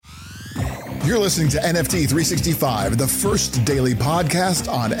You're listening to NFT 365, the first daily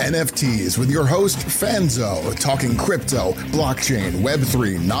podcast on NFTs with your host, Fanzo, talking crypto, blockchain,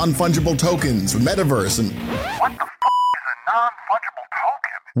 Web3, non-fungible tokens, metaverse, and... What the is a non-fungible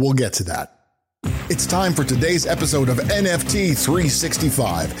token? We'll get to that. It's time for today's episode of NFT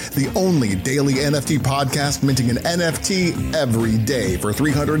 365, the only daily NFT podcast minting an NFT every day for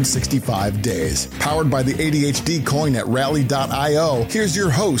 365 days. Powered by the ADHD coin at rally.io, here's your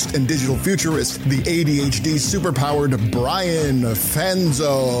host and digital futurist, the ADHD superpowered Brian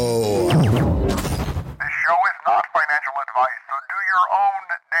Fanzo. This show is not financial advice, so do your own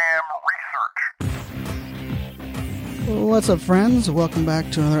damn research. What's up, friends? Welcome back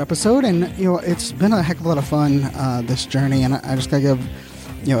to another episode. And, it's been a heck of a lot of fun, this journey. And I just got to give,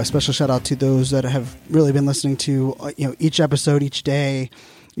 a special shout out to those that have really been listening to, each episode, each day.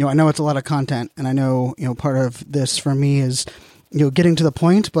 I know it's a lot of content, and I know, part of this for me is, getting to the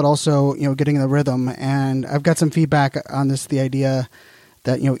point, but also, getting the rhythm. And I've got some feedback on this, the idea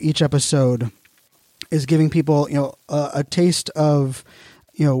that, each episode is giving people, a taste of,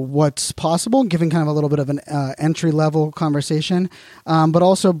 what's possible, giving kind of a little bit of an entry-level conversation, but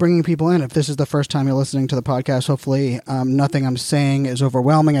also bringing people in. If this is the first time you're listening to the podcast, hopefully nothing I'm saying is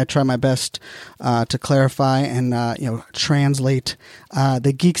overwhelming. I try my best to clarify and, translate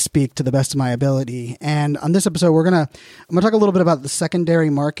the geek speak to the best of my ability. And on this episode, I'm going to talk a little bit about the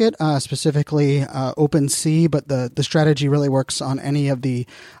secondary market, specifically Opensea, but the strategy really works on any of the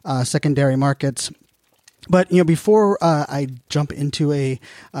secondary markets. But, before I jump into a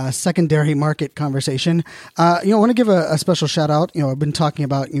secondary market conversation, I want to give a special shout out. I've been talking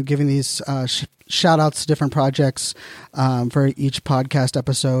about giving these shout outs to different projects for each podcast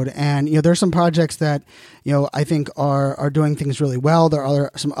episode. And, there's some projects that, I think are doing things really well. There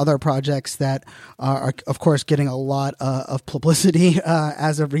are some other projects that are, of course, getting a lot of publicity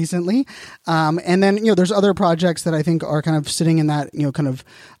as of recently. And then, there's other projects that I think are kind of sitting in that, kind of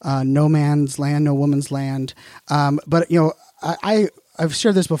no man's land, no woman's land. But, I've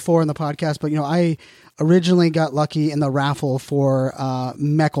shared this before in the podcast, but, I originally got lucky in the raffle for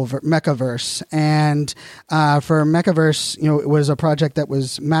Mechaverse. And for Mechaverse, it was a project that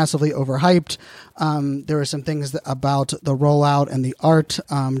was massively overhyped. There were some things about the rollout and the art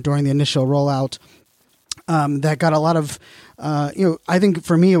during the initial rollout that got a lot of, I think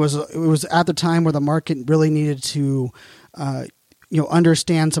for me, it was at the time where the market really needed to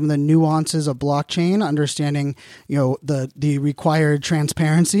understand some of the nuances of blockchain, understanding, the required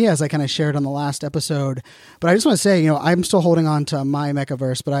transparency, as I kind of shared on the last episode. But I just want to say, I'm still holding on to my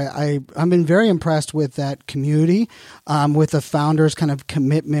Mechaverse, but I've been very impressed with that community, with the founders' kind of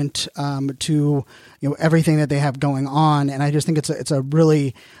commitment to everything that they have going on. And I just think it's a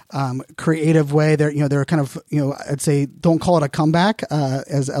really creative way. They're kind of, I'd say, don't call it a comeback,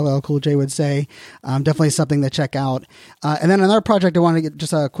 as LL Cool J would say. Definitely something to check out. And then another project I want to get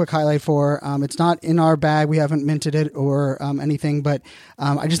just a quick highlight for. It's not in our bag. We haven't minted it or anything, but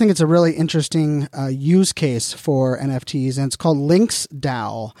I just think it's a really interesting use case for NFTs, and it's called Lynx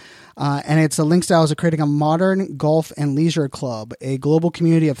DAO. And it's Lynx DAO is creating a modern golf and leisure club. A global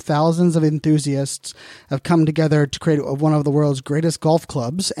community of thousands of enthusiasts have come together to create one of the world's greatest golf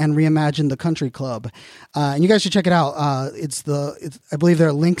clubs and reimagine the country club. And you guys should check it out. I believe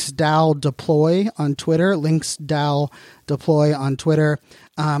they're Lynx DAO Deploy on Twitter. Lynx DAO Deploy on Twitter.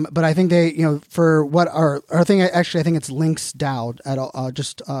 But I think they, for what our thing, actually, I think it's Lynx DAO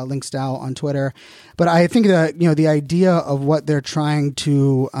just Lynx DAO on Twitter. But I think that, the idea of what they're trying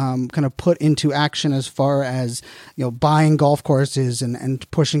to kind of put into action as far as, buying golf courses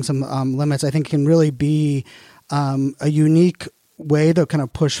and pushing some limits, I think can really be a unique way to kind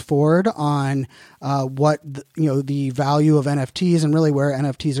of push forward on what the value of NFTs and really where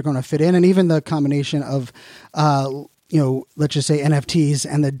NFTs are going to fit in, and even the combination of let's just say NFTs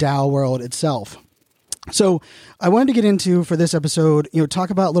and the DAO world itself. So I wanted to get into, for this episode, talk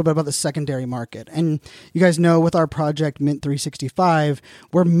about a little bit about the secondary market. And you guys know with our project Mint 365,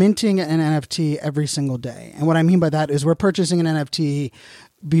 we're minting an NFT every single day. And what I mean by that is we're purchasing an NFT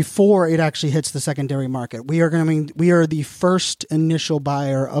before it actually hits the secondary market. We are the first initial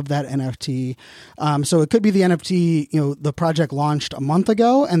buyer of that NFT. So it could be the NFT, the project launched a month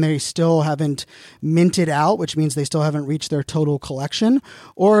ago and they still haven't minted out, which means they still haven't reached their total collection,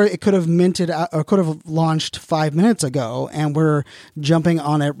 or it could have minted out, or could have launched 5 minutes ago and we're jumping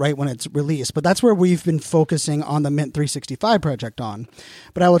on it right when it's released. But that's where we've been focusing on the Mint 365 project on.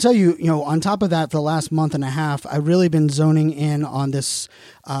 But I will tell you, on top of that, for the last month and a half, I've really been zoning in on this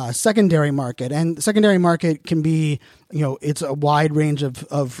secondary market. And the secondary market can be, it's a wide range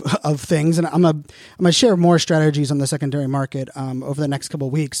of things. And I'm gonna share more strategies on the secondary market over the next couple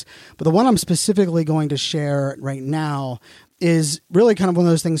of weeks. But the one I'm specifically going to share right now is really kind of one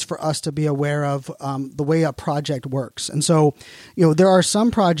of those things for us to be aware of, the way a project works. And so, there are some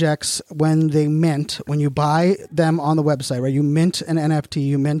projects when you buy them on the website, right? You mint an NFT,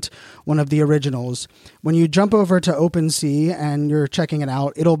 you mint one of the originals. When you jump over to Opensea and you're checking it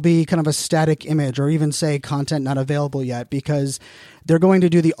out, it'll be kind of a static image or even say content not available yet, because they're going to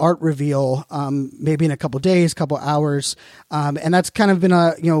do the art reveal maybe in a couple days, couple hours. And that's kind of been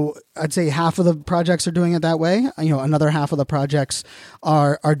I'd say half of the projects are doing it that way. Another half of the projects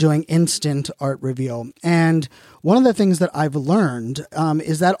are doing instant art reveal. And one of the things that I've learned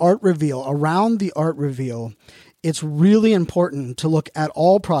is that around the art reveal, it's really important to look at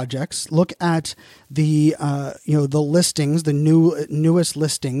all projects, look at the the listings, the newest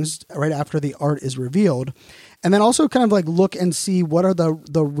listings right after the art is revealed. And then also kind of like look and see what are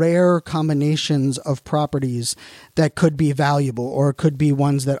the rare combinations of properties that could be valuable or could be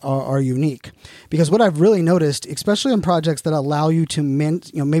ones that are unique. Because what I've really noticed, especially in projects that allow you to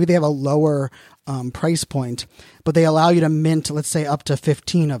mint, maybe they have a lower price point, but they allow you to mint, let's say, up to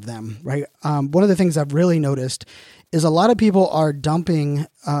 15 of them, right? One of the things I've really noticed is a lot of people are dumping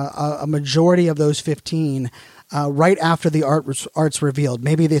a majority of those 15 right after the art's revealed.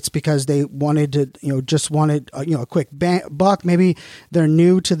 Maybe it's because they wanted to, just wanted a quick buck. Maybe they're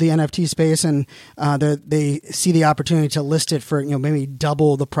new to the NFT space and they see the opportunity to list it for maybe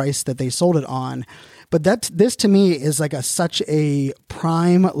double the price that they sold it on. But this to me is like such a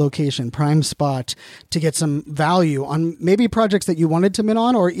prime location, prime spot to get some value on maybe projects that you wanted to mint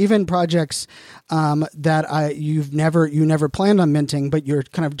on, or even projects that you never planned on minting, but you're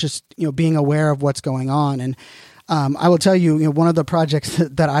kind of just being aware of what's going on. And I will tell you, one of the projects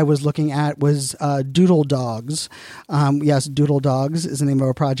that I was looking at was Doodle Dogs. Yes, Doodle Dogs is the name of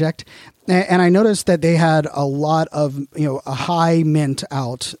a project. And I noticed that they had a lot of, a high mint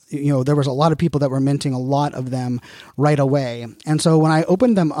out. There was a lot of people that were minting a lot of them right away. And so when I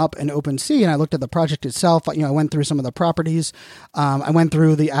opened them up in OpenSea and I looked at the project itself, I went through some of the properties. I went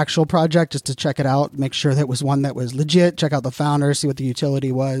through the actual project just to check it out, make sure that it was one that was legit, check out the founder, see what the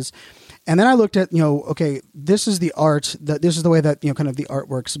utility was. And then I looked at, okay, this is the art, this is the way that, kind of the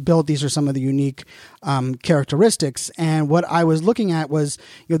artwork's built. These are some of the unique characteristics. And what I was looking at was,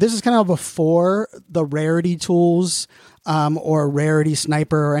 this is kind of before the rarity tools or Rarity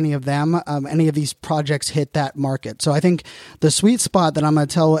Sniper or any of them, any of these projects hit that market. So I think the sweet spot that I'm going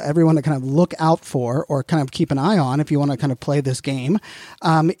to tell everyone to kind of look out for or kind of keep an eye on if you want to kind of play this game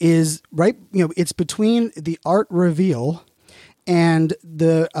is right, it's between the art reveal and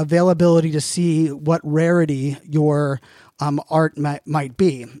the availability to see what rarity your art might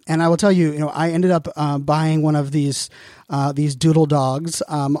be. And I will tell you, I ended up buying one of these Doodle Dogs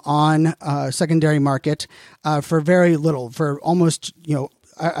on secondary market for very little, for almost,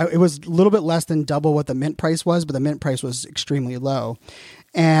 it was a little bit less than double what the mint price was, but the mint price was extremely low.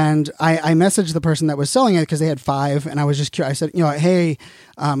 And I messaged the person that was selling it because they had 5, and I was just curious. I said, hey,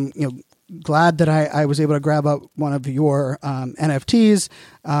 glad that I was able to grab up one of your NFTs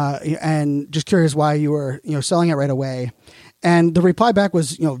and just curious why you were selling it right away. And the reply back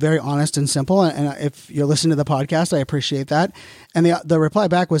was very honest and simple. And if you're listening to the podcast, I appreciate that. And the reply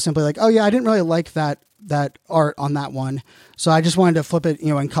back was simply like, oh yeah, I didn't really like that art on that one, so I just wanted to flip it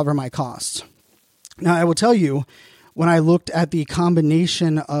and cover my costs. Now I will tell you, when I looked at the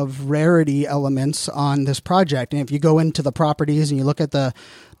combination of rarity elements on this project, and if you go into the properties and you look at the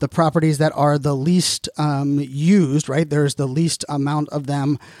properties that are the least used, right? There's the least amount of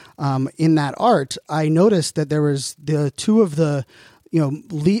them in that art. I noticed that there was the 2 of the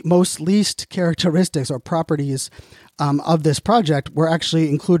most least characteristics or properties of this project were actually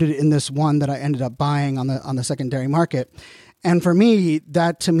included in this one that I ended up buying on the secondary market. And for me,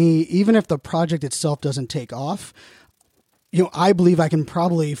 even if the project itself doesn't take off, I believe I can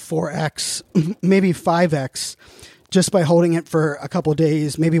probably 4x, maybe 5x, just by holding it for a couple of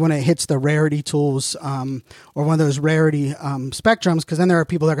days, maybe when it hits the rarity tools or one of those rarity spectrums, because then there are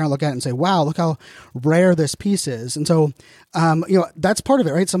people that are going to look at it and say, wow, look how rare this piece is. And so, that's part of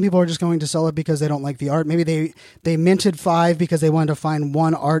it, right? Some people are just going to sell it because they don't like the art. Maybe they minted 5 because they wanted to find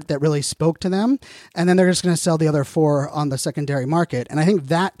one art that really spoke to them, and then they're just going to sell the other 4 on the secondary market. And I think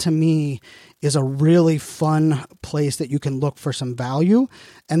that, to me, is a really fun place that you can look for some value.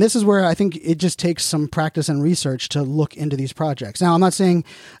 And this is where I think it just takes some practice and research to look into these projects. Now, I'm not saying,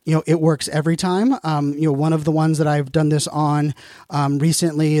 it works every time. One of the ones that I've done this on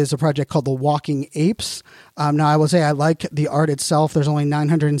recently is a project called The Walking Apes. Now, I will say I like the art itself. There's only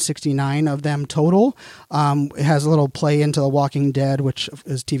 969 of them total. It has a little play into The Walking Dead, which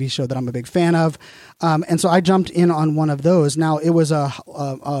is a TV show that I'm a big fan of. And so I jumped in on one of those. Now, it was a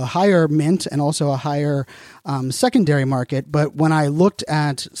higher mint and also a higher secondary market. But when I looked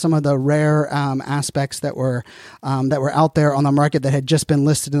at some of the rare aspects that were out there on the market that had just been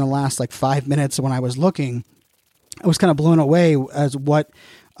listed in the last 5 minutes when I was looking, I was kind of blown away as what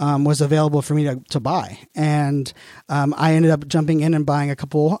was available for me to buy. And I ended up jumping in and buying a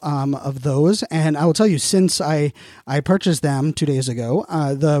couple of those. And I will tell you, since I purchased them 2 days ago,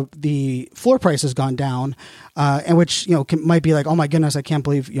 the floor price has gone down, and which, might be like, oh my goodness, I can't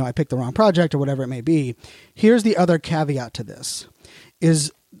believe, I picked the wrong project or whatever it may be. Here's the other caveat to this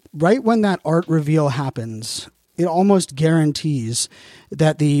is right when that art reveal happens, it almost guarantees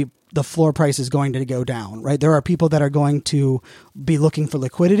that the floor price is going to go down, right? There are people that are going to be looking for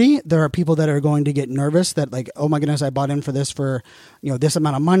liquidity. There are people that are going to get nervous that oh my goodness, I bought in for this for, this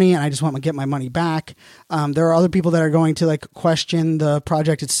amount of money and I just want to get my money back. There are other people that are going to question the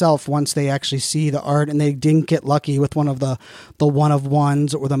project itself once they actually see the art and they didn't get lucky with one of the one of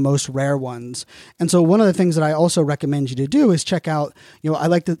ones or the most rare ones. And so one of the things that I also recommend you to do is check out, I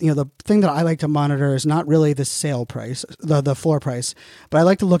like to, the thing that I like to monitor is not really the sale price, the floor price, but I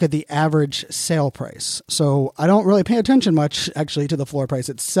like to look at the average sale price. So I don't really pay attention much actually to the floor price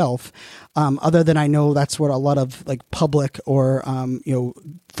itself, other than I know that's what a lot of public or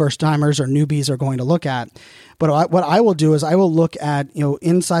first timers or newbies are going to look at. But what I will do is I will look at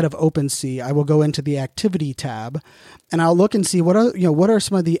inside of Opensea, I will go into the activity tab, and I'll look and see what are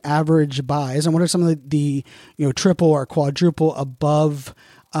some of the average buys and what are some of the triple or quadruple above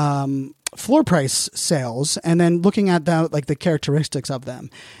floor price sales, and then looking at the characteristics of them.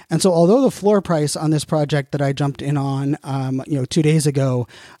 And so although the floor price on this project that I jumped in on 2 days ago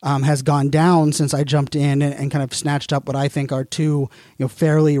has gone down since I jumped in and kind of snatched up what I think are two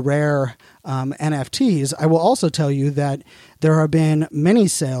fairly rare NFTs, I will also tell you that there have been many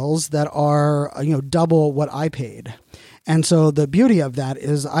sales that are double what I paid. And so the beauty of that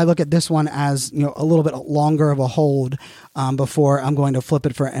is I look at this one as, a little bit longer of a hold before I'm going to flip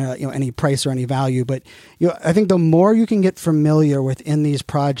it for, any price or any value. But, I think the more you can get familiar within these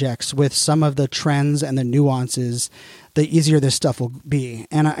projects with some of the trends and the nuances, the easier this stuff will be.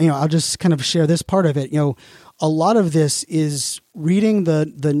 And, I'll just kind of share this part of it. A lot of this is reading the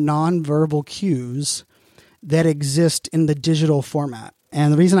nonverbal cues that exist in the digital format.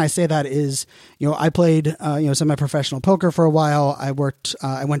 And the reason I say that is, I played, semi-professional poker for a while. I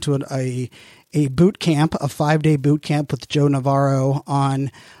went to a boot camp, a 5-day boot camp with Joe Navarro on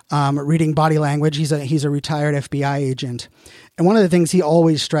reading body language. He's a retired FBI agent. And one of the things he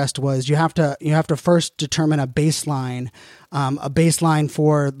always stressed was you have to first determine a baseline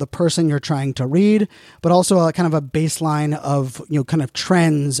for the person you're trying to read, but also a kind of a baseline of, kind of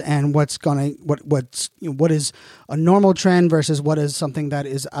trends and what is a normal trend versus what is something that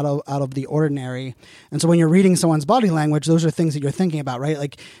is out of the ordinary. And so when you're reading someone's body language, those are things that you're thinking about,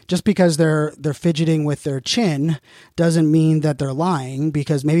 right? Just because they're fidgeting with their chin doesn't mean that they're lying,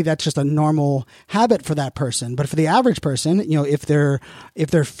 because maybe that's just a normal habit for that person. But for the average person, if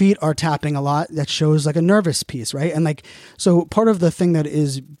their feet are tapping a lot, that shows a nervous piece, right? And so part of the thing that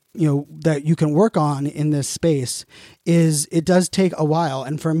is, that you can work on in this space is it does take a while.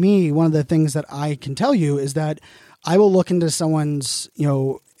 And for me, one of the things that I can tell you is that I will look into someone's,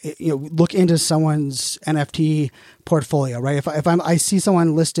 look into someone's NFT portfolio, right? If I see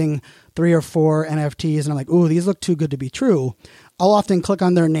someone listing 3 or 4 NFTs and I'm like, ooh, these look too good to be true, I'll often click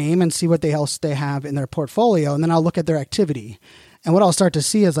on their name and see what else they have in their portfolio. And then I'll look at their activity. And what I'll start to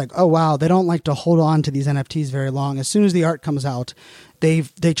see is oh, wow, they don't like to hold on to these NFTs very long. As soon as the art comes out, they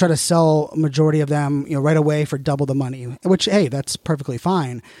try to sell a majority of them, right away for double the money, which, hey, that's perfectly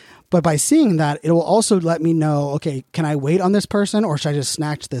fine. But by seeing that, it will also let me know, okay, can I wait on this person, or should I just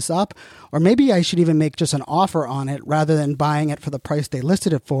snatch this up? Or maybe I should even make just an offer on it rather than buying it for the price they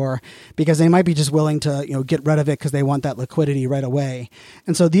listed it for, because they might be just willing to, get rid of it because they want that liquidity right away.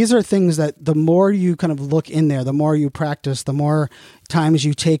 And so these are things that the more you kind of look in there, the more you practice, the more times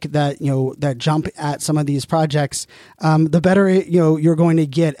you take that, that jump at some of these projects, the better, you're going to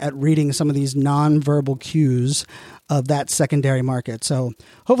get at reading some of these nonverbal cues of that secondary market. So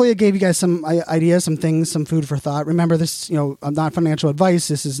hopefully it gave you guys some ideas, some things, some food for thought. Remember this, not financial advice.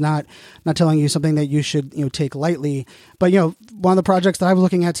 This is not telling you something that you should, take lightly. But, one of the projects that I was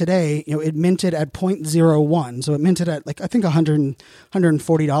looking at today, it minted at 0.01. So it minted at I think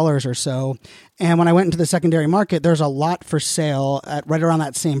 $140 or so. And when I went into the secondary market, there's a lot for sale at right around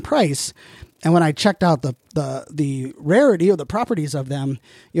that same price. And when I checked out the rarity of the properties of them,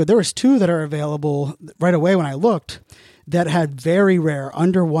 there was 2 that are available right away when I looked that had very rare,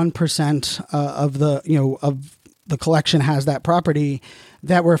 under 1% of the collection has that property,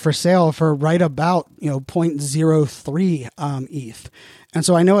 that were for sale for right about 0.03 ETH. And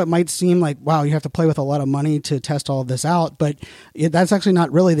so I know it might seem like, wow, you have to play with a lot of money to test all of this out, but that's actually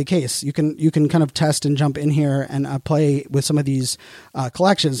not really the case. You can kind of test and jump in here and play with some of these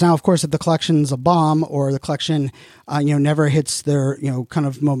collections. Now, of course, if the collection's a bomb or the collection never hits their kind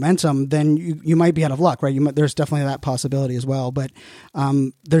of momentum, then you might be out of luck, right? There's definitely that possibility as well. But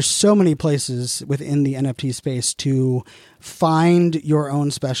there's so many places within the NFT space to find your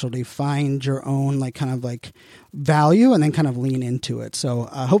own specialty, find your own value, and then kind of lean into it. So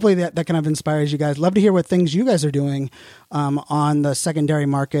hopefully that kind of inspires you guys. Love to hear what things you guys are doing on the secondary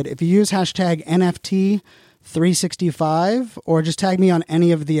market. If you use hashtag NFT365 or just tag me on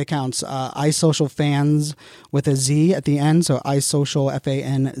any of the accounts, iSocialFans with a Z at the end. So iSocial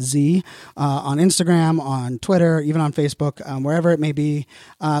FANZ on Instagram, on Twitter, even on Facebook, wherever it may be.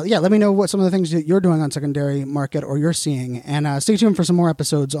 Let me know what some of the things that you're doing on secondary market or you're seeing. And stay tuned for some more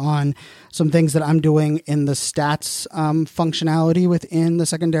episodes on some things that I'm doing in the stats functionality within the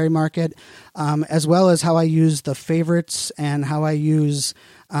secondary market, as well as how I use the favorites and how I use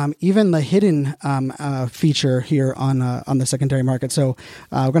even the hidden feature here on the secondary market. So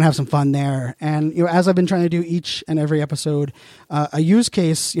we're going to have some fun there. And, as I've been trying to do each and every episode, a use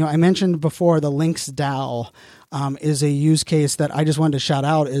case, I mentioned before the Links DAO is a use case that I just wanted to shout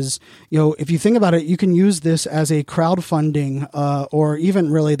out is, if you think about it, you can use this as a crowdfunding or even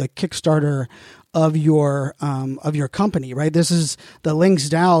really the Kickstarter of your company, right? This is the Links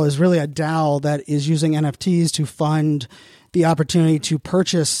DAO is really a DAO that is using NFTs to fund the opportunity to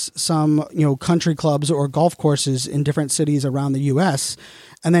purchase some, country clubs or golf courses in different cities around the U.S.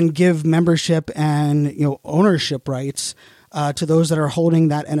 and then give membership and, ownership rights to those that are holding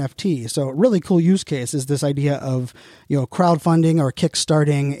that NFT. So a really cool use case is this idea of, crowdfunding or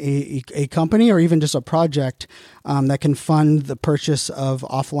kickstarting a company or even just a project that can fund the purchase of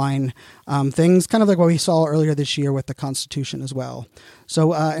offline things, kind of like what we saw earlier this year with the Constitution as well.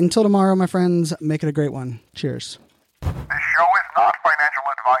 So until tomorrow, my friends, make it a great one. Cheers. Be